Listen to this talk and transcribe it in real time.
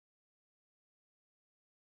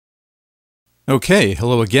Okay,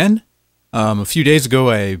 hello again. A few days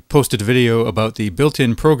ago I posted a video about the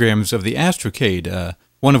built-in programs of the Astrocade,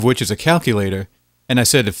 one of which is a calculator, and I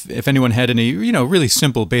said if anyone had any, really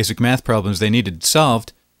simple basic math problems they needed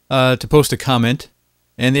solved, to post a comment,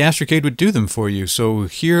 and the Astrocade would do them for you. So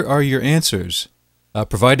here are your answers,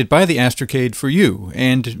 provided by the Astrocade for you,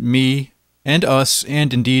 and me, and us,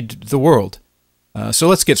 and indeed the world. So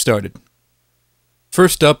let's get started.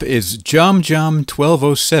 First up is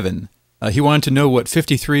JomJom1207. He wanted to know what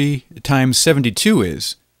 53 times 72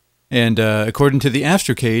 is, and according to the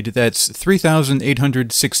Astrocade, that's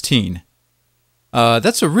 3,816.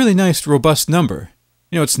 That's a really nice, robust number.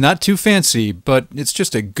 It's not too fancy, but it's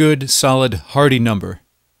just a good, solid, hearty number.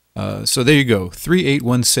 So there you go,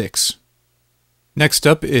 3816. Next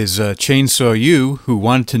up is Chainsaw U, who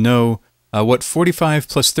wanted to know what 45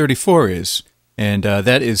 plus 34 is, and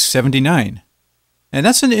that is 79. And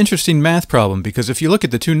that's an interesting math problem, because if you look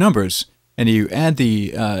at the two numbers, and you add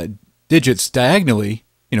the digits diagonally,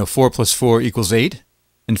 4 plus 4 equals 8,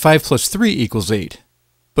 and 5 plus 3 equals 8.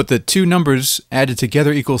 But the two numbers added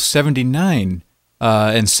together equals 79,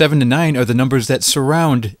 and 7 and 9 are the numbers that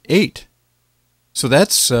surround 8. So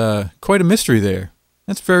that's quite a mystery there.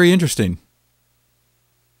 That's very interesting.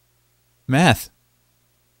 Math.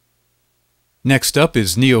 Next up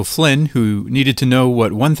is Flynn, who needed to know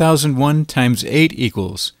what 1001 times 8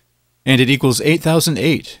 equals, and it equals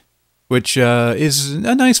 8008, which is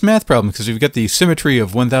a nice math problem because you've got the symmetry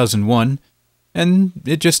of 1001, and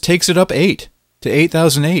it just takes it up 8 to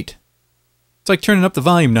 8008. It's like turning up the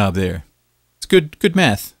volume knob there. It's good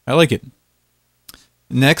math. I like it.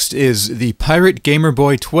 Next is the Pirate Gamer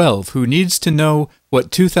Boy 12, who needs to know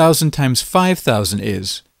what 2000 times 5000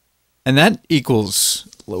 is, and that equals...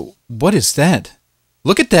 What is that?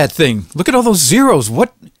 Look at that thing. Look at all those zeros.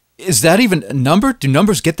 What is that even a number? Do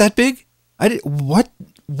numbers get that big? What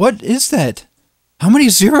is that? How many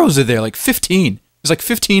zeros are there? Like 15. There's like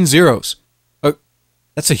 15 zeros.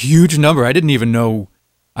 That's a huge number. I didn't even know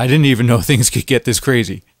things could get this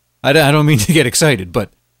crazy. I don't mean to get excited,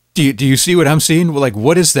 but do you see what I'm seeing? Like,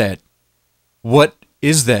 what is that? What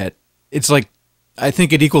is that? It's like, I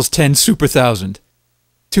think it equals 10 super thousand.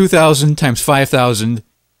 2000 times 5000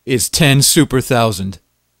 is 10 super thousand.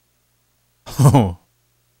 Oh.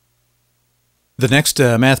 The next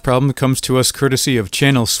math problem comes to us courtesy of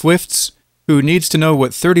Channel Swifts, who needs to know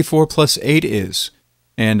what 34 plus 8 is,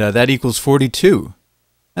 and that equals 42.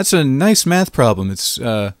 That's a nice math problem. It's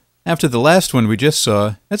after the last one we just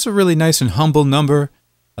saw. That's a really nice and humble number,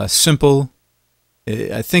 simple.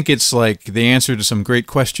 I think it's like the answer to some great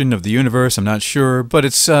question of the universe. I'm not sure, but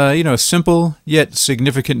it's a simple yet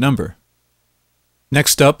significant number.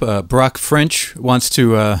 Next up, Brock French wants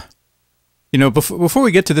to, before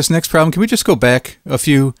we get to this next problem, can we just go back a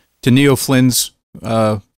few to Flynn's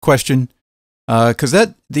question? Because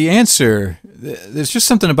the answer, there's just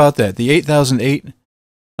something about that. The 8008,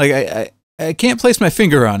 like I can't place my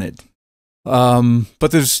finger on it.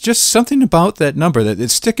 But there's just something about that number that it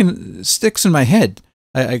sticks in my head.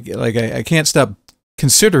 I can't stop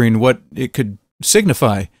considering what it could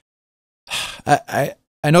signify. I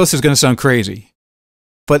know this is going to sound crazy,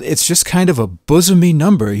 but it's just kind of a bosomy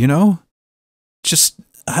number, Just,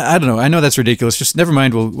 I don't know. I know that's ridiculous. Just never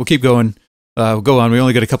mind. We'll keep going. We'll go on. We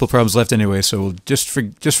only got a couple problems left anyway, so we'll just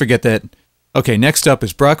forget that. Okay, next up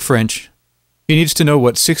is Brock French. He needs to know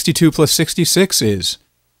what 62 plus 66 is.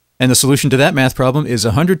 And the solution to that math problem is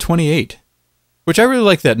 128, which I really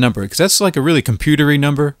like that number, because that's like a really computery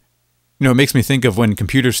number. It makes me think of when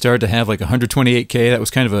computers started to have like 128K. That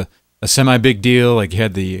was kind of a semi-big deal. Like you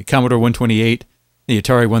had the Commodore 128, the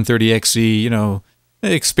Atari 130XE,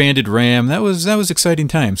 expanded RAM. That was exciting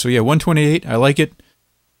time. So yeah, 128, I like it.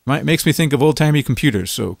 Makes me think of old-timey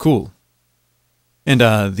computers, so cool. And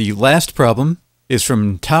the last problem is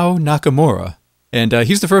from Tao Nakamura. And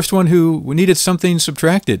he's the first one who needed something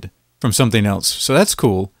subtracted from something else. So that's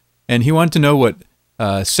cool. And he wanted to know what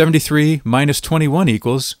 73 minus 21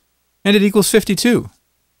 equals, and it equals 52.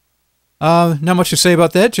 Not much to say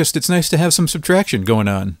about that, just it's nice to have some subtraction going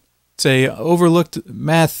on. It's a overlooked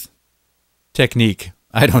math technique.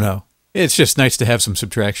 I don't know. It's just nice to have some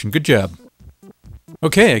subtraction. Good job.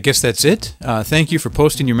 Okay, I guess that's it. Thank you for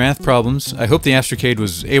posting your math problems. I hope the Astrocade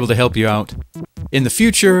was able to help you out. In the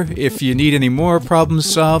future, if you need any more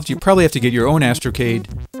problems solved, you probably have to get your own Astrocade,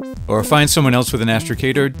 or find someone else with an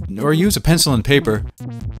Astrocade, or use a pencil and paper,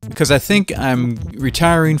 because I think I'm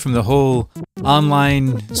retiring from the whole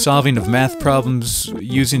online solving of math problems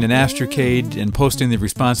using an Astrocade and posting the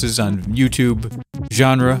responses on YouTube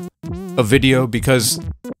genre. a video because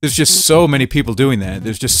there's just so many people doing that.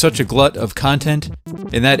 There's just such a glut of content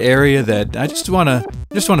in that area that I just wanna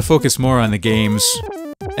focus more on the games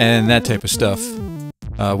and that type of stuff.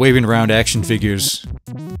 Waving around action figures,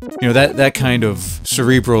 you know, that kind of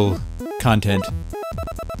cerebral content.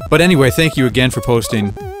 But anyway, thank you again for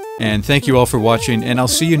posting, and thank you all for watching, and I'll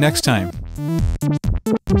see you next time.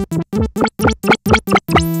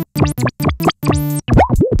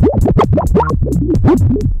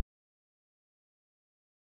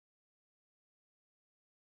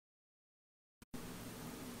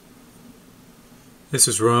 This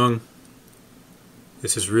is wrong.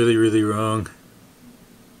 This is really, really wrong.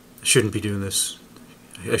 I shouldn't be doing this.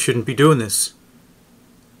 I shouldn't be doing this.